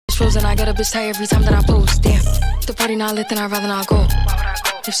frozen. I get a bitch tired every time that I post. Damn, the party not lit, then I'd rather not go.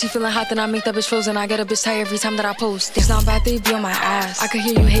 If she feeling hot, then I make that bitch frozen. I get a bitch tired every time that I post. It's not bad, they be on my ass. I could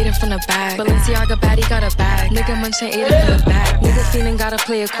hear you hating from the back. Balenciaga baddie got a bag. Nigga munching ate it from the back. Nigga feeling gotta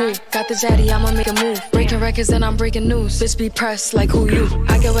play it cool. Got the zaddy, I'ma make a move. Breaking records and I'm breaking news. Bitch be pressed like who you?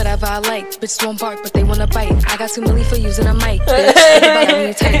 I get whatever I like. Bitches won't bark, but they wanna bite. I got 2 million for using a mic. Bitch, think about it when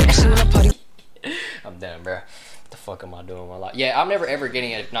you type. She wanna party. I'm done, bro. What the fuck am I doing with my life? Yeah, I'm never ever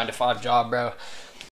getting a 9 to 5 job, bro.